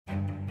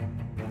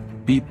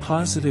Be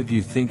positive.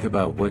 You think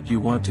about what you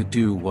want to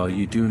do while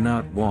you do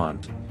not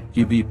want.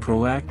 You be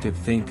proactive.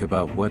 Think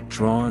about what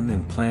drawn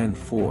and planned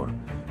for.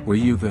 Where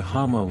you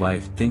vihama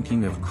life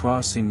thinking of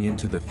crossing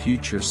into the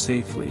future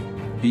safely.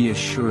 Be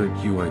assured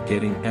you are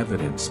getting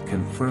evidence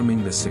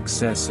confirming the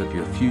success of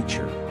your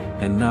future,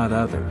 and not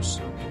others.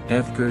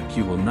 Evgurt,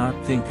 you will not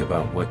think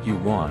about what you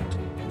want,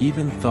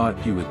 even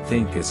thought you would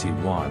think as he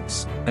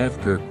wants.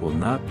 Evgurt will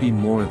not be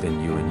more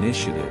than you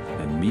initiative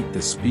and meet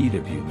the speed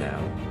of you now.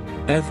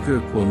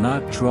 Evgurt will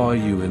not draw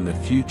you in the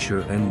future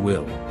and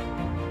will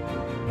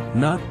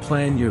not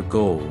plan your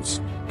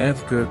goals.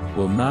 Evgurt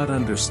will not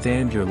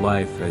understand your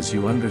life as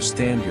you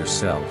understand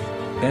yourself.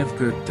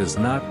 Evgurt does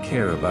not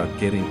care about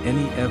getting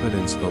any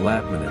evidence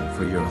Velatmanen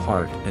for your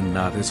heart and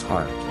not his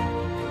heart.